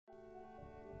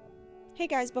Hey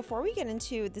guys, before we get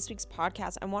into this week's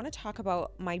podcast, I want to talk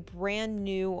about my brand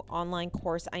new online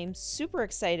course. I am super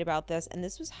excited about this, and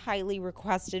this was highly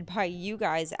requested by you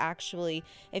guys actually.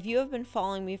 If you have been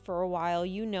following me for a while,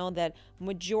 you know that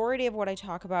majority of what I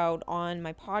talk about on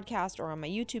my podcast or on my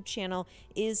YouTube channel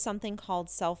is something called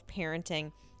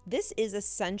self-parenting. This is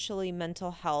essentially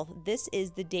mental health. This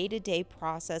is the day-to-day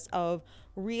process of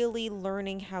really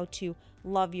learning how to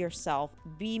love yourself,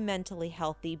 be mentally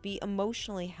healthy, be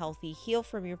emotionally healthy, heal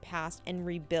from your past and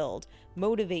rebuild,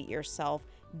 motivate yourself,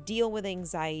 deal with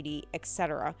anxiety,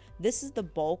 etc. This is the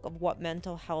bulk of what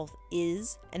mental health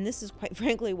is, and this is quite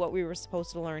frankly what we were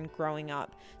supposed to learn growing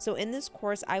up. So in this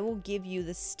course, I will give you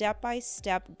the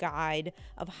step-by-step guide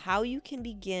of how you can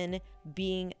begin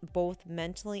being both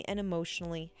mentally and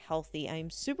emotionally healthy. I'm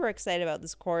super excited about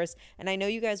this course, and I know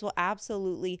you guys will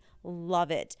absolutely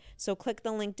love it. So click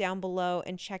the link down below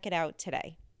and check it out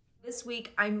today. This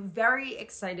week, I'm very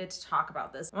excited to talk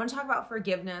about this. I want to talk about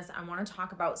forgiveness. I want to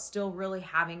talk about still really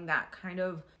having that kind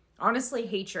of, honestly,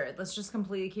 hatred. Let's just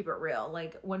completely keep it real.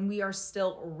 Like when we are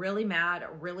still really mad,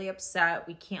 really upset,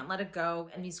 we can't let it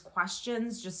go. And these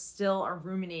questions just still are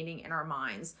ruminating in our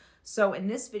minds. So in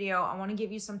this video, I want to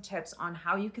give you some tips on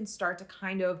how you can start to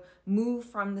kind of move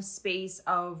from the space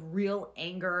of real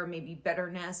anger, maybe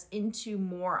bitterness, into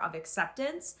more of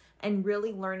acceptance and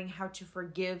really learning how to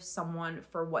forgive someone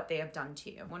for what they have done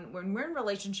to you. When we're in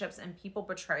relationships and people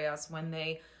betray us, when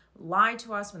they lie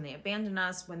to us, when they abandon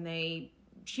us, when they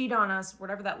cheat on us,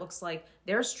 whatever that looks like,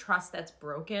 there's trust that's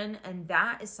broken. And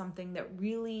that is something that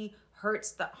really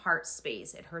hurts the heart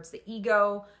space. It hurts the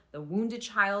ego, the wounded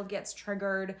child gets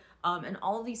triggered, and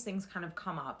all of these things kind of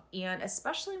come up. And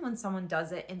especially when someone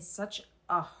does it in such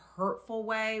a hurtful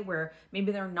way where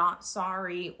maybe they're not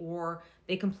sorry or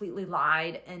they completely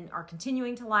lied and are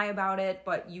continuing to lie about it,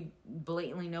 but you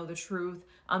blatantly know the truth.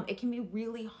 It can be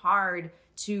really hard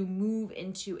to move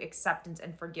into acceptance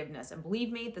and forgiveness. And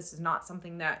believe me, this is not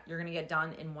something that you're going to get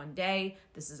done in one day.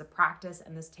 This is a practice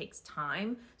and this takes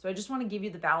time. So I just want to give you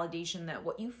the validation that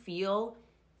what you feel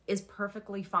is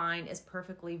perfectly fine, is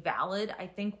perfectly valid. I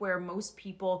think where most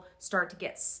people start to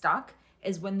get stuck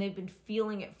is when they've been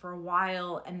feeling it for a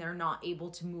while and they're not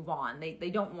able to move on. They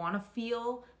don't want to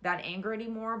feel that anger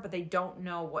anymore, but they don't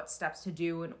know what steps to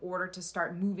do in order to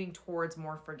start moving towards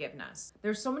more forgiveness.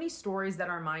 There's so many stories that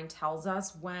our mind tells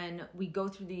us when we go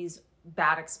through these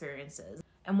bad experiences.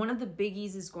 And one of the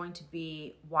biggies is going to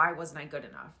be, why wasn't I good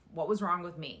enough? What was wrong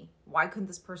with me? Why couldn't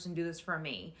this person do this for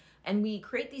me? And we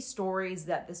create these stories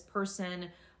that this person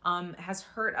has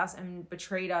hurt us and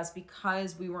betrayed us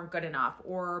because we weren't good enough,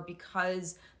 or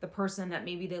because the person that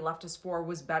maybe they left us for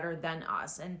was better than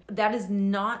us. And that is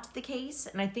not the case.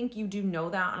 And I think you do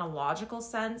know that in a logical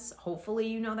sense. Hopefully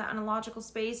you know that in a logical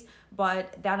space,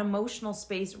 but that emotional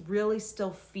space really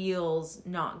still feels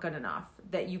not good enough,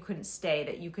 that you couldn't stay,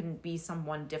 that you couldn't be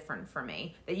someone different for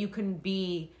me, that you couldn't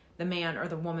be the man or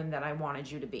the woman that I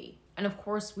wanted you to be. And of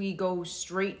course, we go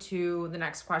straight to the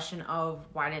next question of,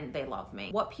 why didn't they love me?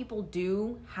 What people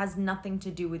do has nothing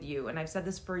to do with you. And I've said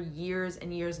this for years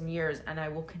and years and years, and I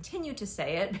will continue to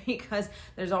say it because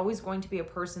there's always going to be a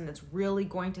person that's really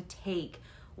going to take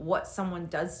what someone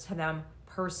does to them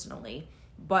personally.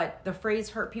 But the phrase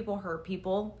hurt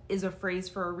people is a phrase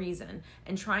for a reason.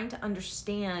 And trying to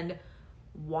understand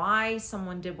why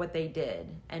someone did what they did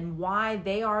and why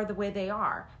they are the way they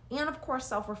are. And of course,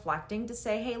 self-reflecting to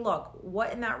say, hey, look,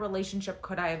 what in that relationship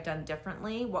could I have done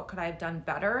differently? What could I have done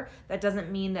better? That doesn't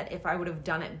mean that if I would have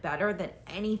done it better, that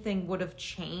anything would have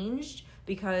changed,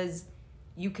 because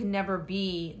you can never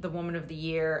be the woman of the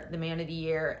year, the man of the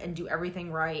year, and do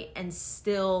everything right and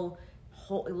still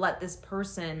let this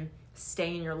person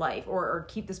stay in your life or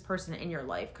keep this person in your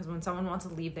life. Because when someone wants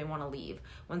to leave, they want to leave.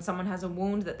 When someone has a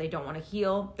wound that they don't want to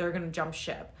heal, they're going to jump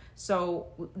ship. So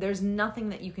there's nothing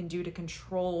that you can do to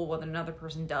control what another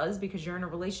person does, because you're in a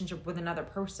relationship with another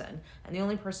person, and the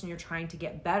only person you're trying to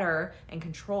get better and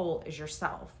control is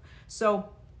yourself. So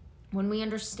when we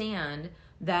understand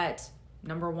that,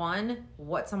 number one,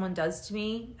 what someone does to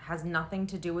me has nothing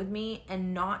to do with me,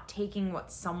 and not taking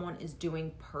what someone is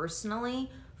doing personally,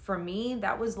 for me,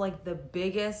 that was like the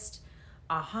biggest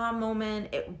aha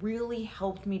moment. It really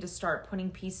helped me to start putting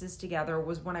pieces together,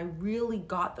 was when I really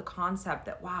got the concept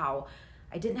that, wow,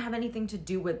 I didn't have anything to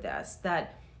do with this,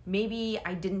 that maybe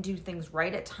I didn't do things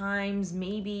right at times.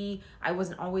 Maybe I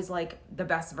wasn't always like the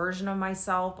best version of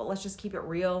myself, but let's just keep it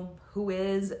real. Who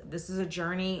is? This is a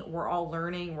journey. We're all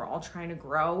learning. We're all trying to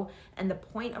grow. And the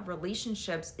point of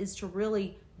relationships is to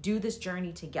really do this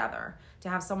journey together, to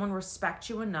have someone respect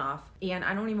you enough. And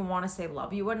I don't even want to say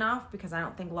love you enough, because I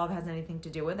don't think love has anything to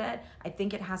do with it. I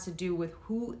think it has to do with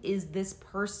who is this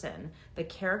person, the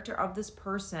character of this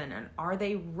person, and are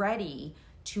they ready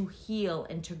to heal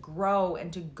and to grow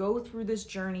and to go through this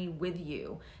journey with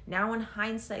you. Now, in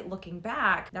hindsight, looking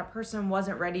back, that person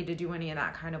wasn't ready to do any of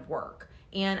that kind of work.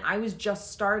 And I was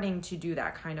just starting to do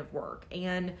that kind of work,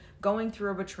 and going through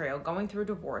a betrayal, going through a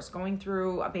divorce, going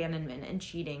through abandonment and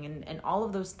cheating and all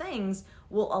of those things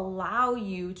will allow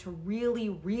you to really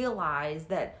realize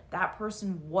that that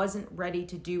person wasn't ready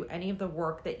to do any of the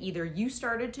work that either you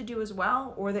started to do as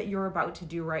well or that you're about to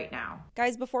do right now.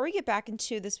 Guys, before we get back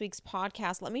into this week's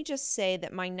podcast, let me just say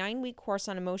that my 9-week course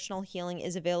on emotional healing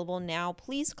is available now.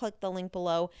 Please click the link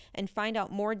below and find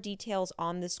out more details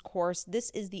on this course.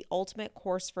 This is the ultimate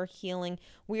course for healing.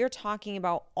 We are talking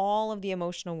about all of the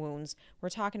emotional wounds. We're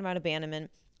talking about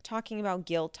abandonment, talking about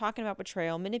guilt, talking about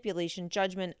betrayal, manipulation,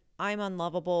 judgment, I'm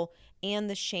unlovable, and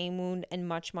the shame wound, and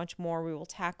much, much more. We will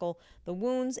tackle the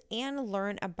wounds and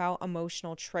learn about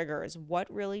emotional triggers,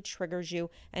 what really triggers you,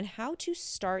 and how to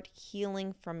start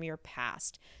healing from your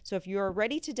past. So if you're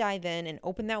ready to dive in and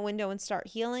open that window and start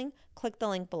healing, click the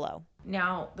link below.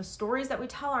 Now, the stories that we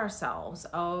tell ourselves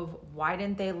of why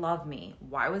didn't they love me?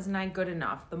 Why wasn't I good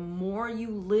enough? The more you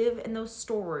live in those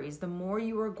stories, the more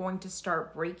you are going to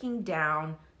start breaking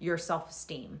down your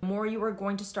self-esteem. The more you are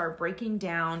going to start breaking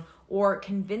down or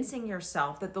convincing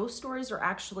yourself that those stories are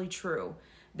actually true.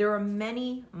 There are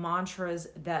many mantras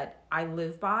that I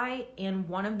live by, and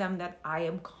one of them that I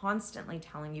am constantly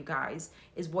telling you guys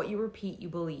is what you repeat, you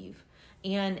believe.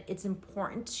 And it's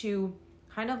important to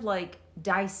kind of like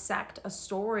dissect a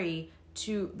story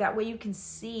to that way you can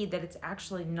see that it's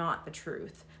actually not the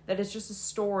truth, that it's just a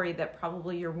story that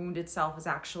probably your wounded self is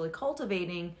actually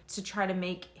cultivating to try to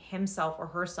make himself or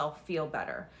herself feel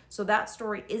better. So that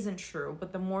story isn't true,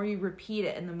 but the more you repeat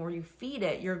it and the more you feed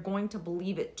it, you're going to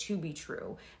believe it to be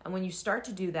true. And when you start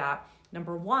to do that,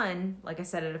 number one, like I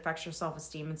said, it affects your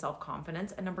self-esteem and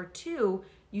self-confidence. And number two,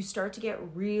 you start to get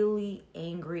really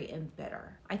angry and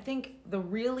bitter. I think the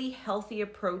really healthy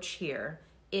approach here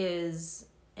is,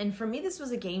 and for me, this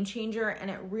was a game changer, and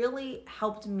it really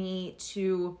helped me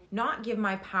to not give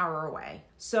my power away.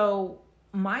 So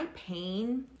my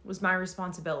pain was my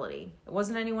responsibility. It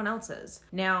wasn't anyone else's.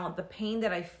 Now, the pain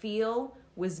that I feel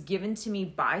was given to me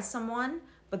by someone,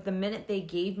 but the minute they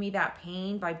gave me that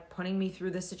pain by putting me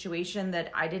through the situation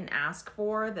that I didn't ask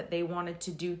for, that they wanted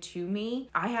to do to me,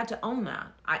 I had to own that.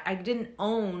 I didn't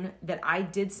own that I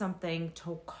did something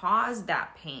to cause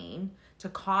that pain, to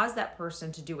cause that person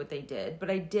to do what they did, but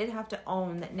I did have to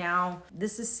own that now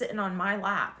this is sitting on my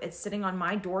lap. It's sitting on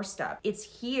my doorstep. It's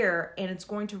here, and it's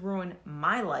going to ruin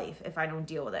my life if I don't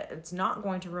deal with it. It's not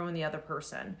going to ruin the other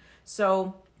person.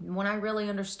 So when I really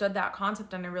understood that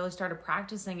concept and I really started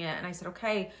practicing it, and I said,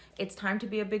 okay, it's time to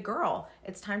be a big girl.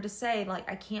 It's time to say,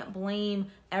 like, I can't blame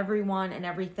everyone and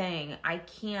everything. I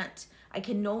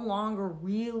can no longer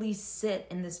really sit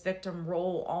in this victim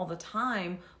role all the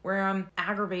time where I'm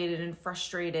aggravated and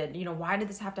frustrated. You know, why did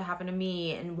this have to happen to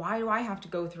me? And why do I have to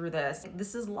go through this?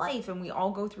 This is life, and we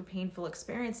all go through painful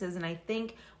experiences. And I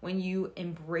think when you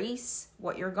embrace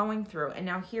what you're going through, and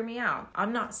now hear me out,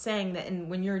 I'm not saying that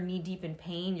when you're knee deep in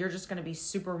pain, you're just going to be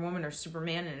Superwoman or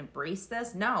Superman and embrace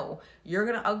this. No, you're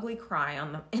going to ugly cry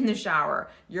in the shower.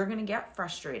 You're going to get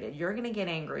frustrated. You're going to get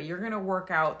angry. You're going to work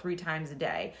out 3 times a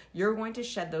day. You're going to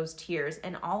shed those tears,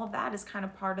 and all of that is kind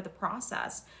of part of the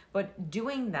process. But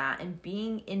doing that and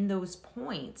being in those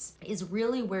points is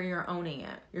really where you're owning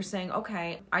it. You're saying,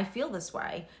 okay, I feel this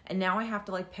way, and now I have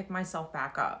to like pick myself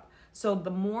back up. So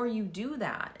the more you do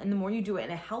that, and the more you do it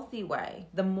in a healthy way,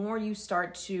 the more you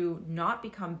start to not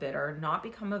become bitter, not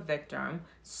become a victim,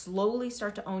 slowly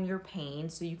start to own your pain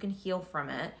so you can heal from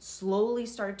it, slowly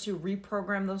start to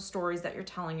reprogram those stories that you're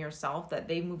telling yourself that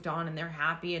they moved on and they're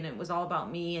happy and it was all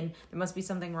about me and there must be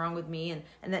something wrong with me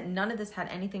and that none of this had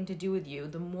anything to do with you.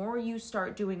 The more you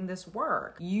start doing this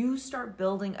work, you start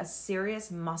building a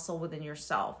serious muscle within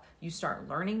yourself. You start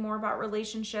learning more about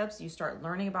relationships. You start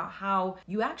learning about how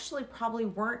you actually probably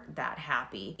weren't that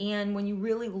happy. And when you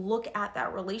really look at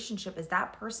that relationship, is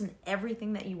that person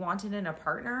everything that you wanted in a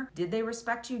partner? Did they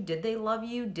respect you? Did they love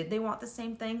you? Did they want the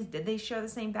same things? Did they share the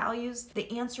same values?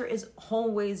 The answer is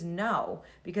always no,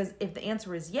 because if the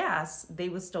answer is yes, they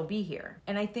would still be here.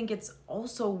 And I think it's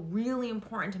also really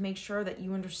important to make sure that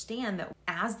you understand that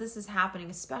as this is happening,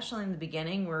 especially in the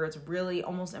beginning where it's really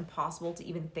almost impossible to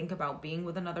even think about being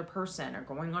with another person or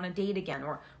going on a date again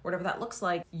or whatever that looks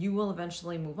like, you will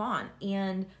eventually move on.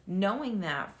 And knowing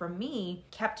that for me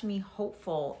kept me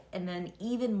hopeful, and then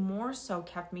even more so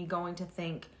kept me going to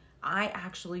think, I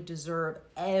actually deserve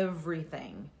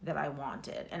everything that I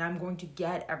wanted, and I'm going to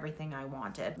get everything I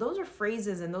wanted. Those are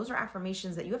phrases and those are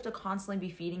affirmations that you have to constantly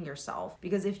be feeding yourself,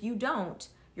 because if you don't,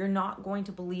 you're not going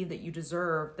to believe that you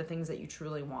deserve the things that you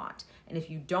truly want. And if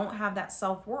you don't have that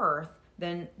self-worth,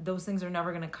 then those things are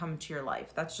never going to come to your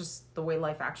life. That's just the way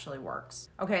life actually works.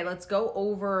 Okay, let's go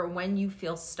over when you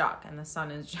feel stuck. And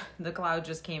the cloud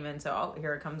just came in, so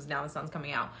here it comes now, the sun's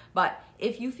coming out. But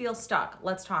if you feel stuck,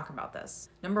 let's talk about this.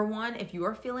 Number one, if you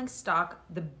are feeling stuck,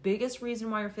 the biggest reason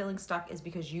why you're feeling stuck is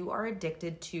because you are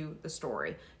addicted to the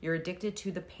story. You're addicted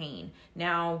to the pain.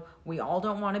 Now, we all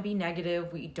don't want to be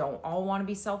negative. We don't all want to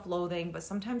be self-loathing, but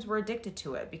sometimes we're addicted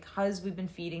to it because we've been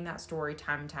feeding that story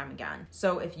time and time again.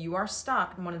 So if you are stuck,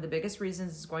 one of the biggest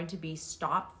reasons is going to be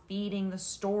stop feeding the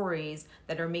stories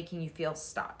that are making you feel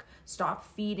stuck. Stop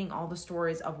feeding all the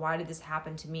stories of why did this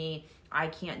happen to me? I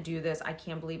can't do this. I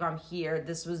can't believe I'm here.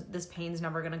 This pain's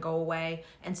never going to go away.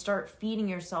 And start feeding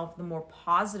yourself the more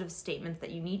positive statements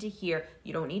that you need to hear.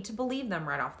 You don't need to believe them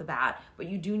right off the bat, but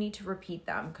you do need to repeat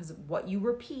them, because what you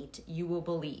repeat, you will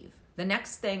believe. The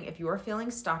next thing, if you are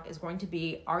feeling stuck, is going to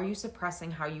be, are you suppressing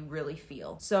how you really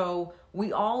feel? So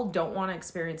we all don't want to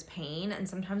experience pain, and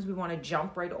sometimes we want to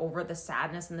jump right over the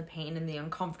sadness and the pain and the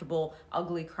uncomfortable,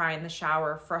 ugly cry in the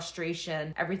shower,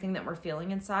 frustration, everything that we're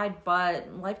feeling inside. But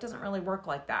life doesn't really work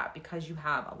like that, because you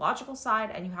have a logical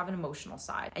side and you have an emotional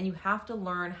side, and you have to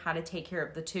learn how to take care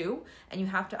of the two, and you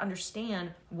have to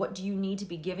understand what do you need to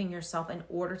be giving yourself in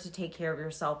order to take care of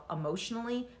yourself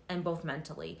emotionally and both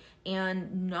mentally,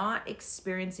 and not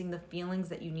experiencing the feelings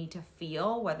that you need to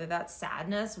feel, whether that's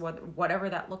sadness, whatever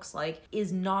that looks like,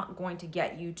 is not going to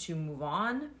get you to move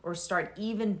on or start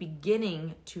even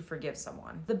beginning to forgive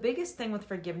someone. The biggest thing with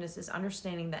forgiveness is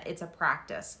understanding that it's a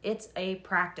practice. It's a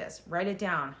practice. Write it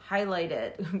down, highlight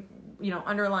it,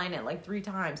 underline it like 3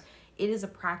 times. It is a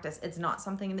practice. It's not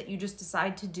something that you just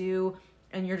decide to do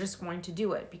and you're just going to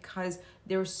do it, because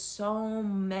there's so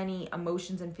many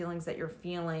emotions and feelings that you're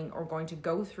feeling or going to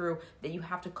go through that you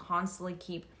have to constantly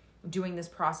keep doing this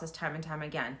process time and time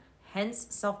again. Hence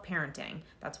self-parenting.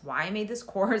 That's why I made this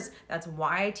course. That's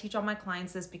why I teach all my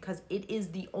clients this, because it is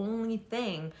the only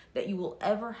thing that you will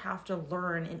ever have to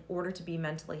learn in order to be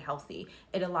mentally healthy.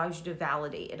 It allows you to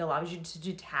validate. It allows you to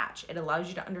detach. It allows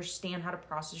you to understand how to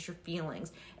process your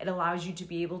feelings. It allows you to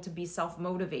be able to be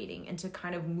self-motivating and to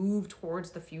kind of move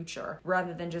towards the future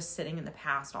rather than just sitting in the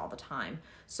past all the time.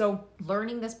 So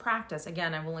learning this practice,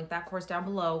 again, I will link that course down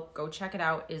below. Go check it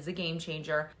out. It is a game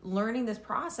changer. Learning this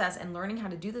process and learning how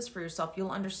to do this for yourself, you'll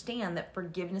understand that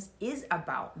forgiveness is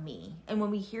about me. And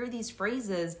when we hear these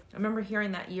phrases, I remember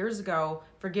hearing that years ago,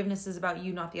 forgiveness is about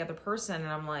you, not the other person. And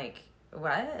I'm like,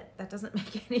 what? That doesn't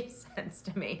make any sense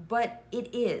to me. But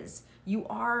it is. You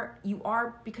are,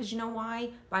 because you know why?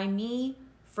 By me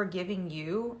forgiving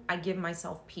you, I give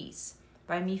myself peace.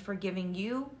 By me forgiving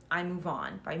you, I move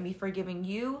on. By me forgiving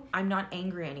you, I'm not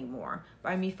angry anymore.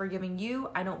 By me forgiving you,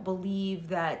 I don't believe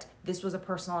that this was a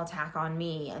personal attack on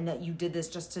me and that you did this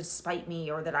just to spite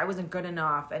me or that I wasn't good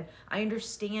enough. And I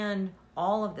understand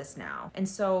all of this now. And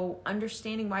so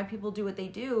understanding why people do what they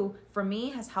do, for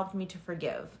me, has helped me to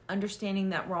forgive. Understanding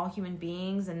that we're all human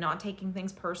beings and not taking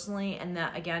things personally, and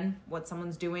that, again, what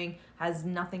someone's doing has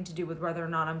nothing to do with whether or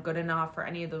not I'm good enough or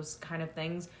any of those kind of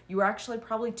things. You were actually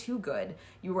probably too good.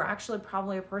 You were actually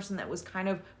probably a person that was kind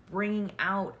of bringing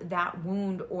out that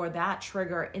wound or that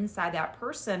trigger inside that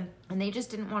person, and they just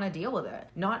didn't want to deal with it.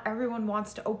 Not everyone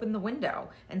wants to open the window,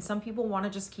 and some people want to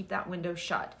just keep that window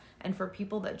shut. And for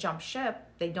people that jump ship,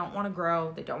 they don't want to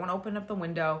grow, they don't want to open up the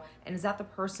window, and is that the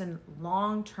person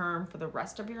long term for the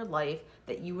rest of your life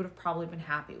that you would have probably been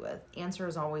happy with? Answer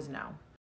is always no.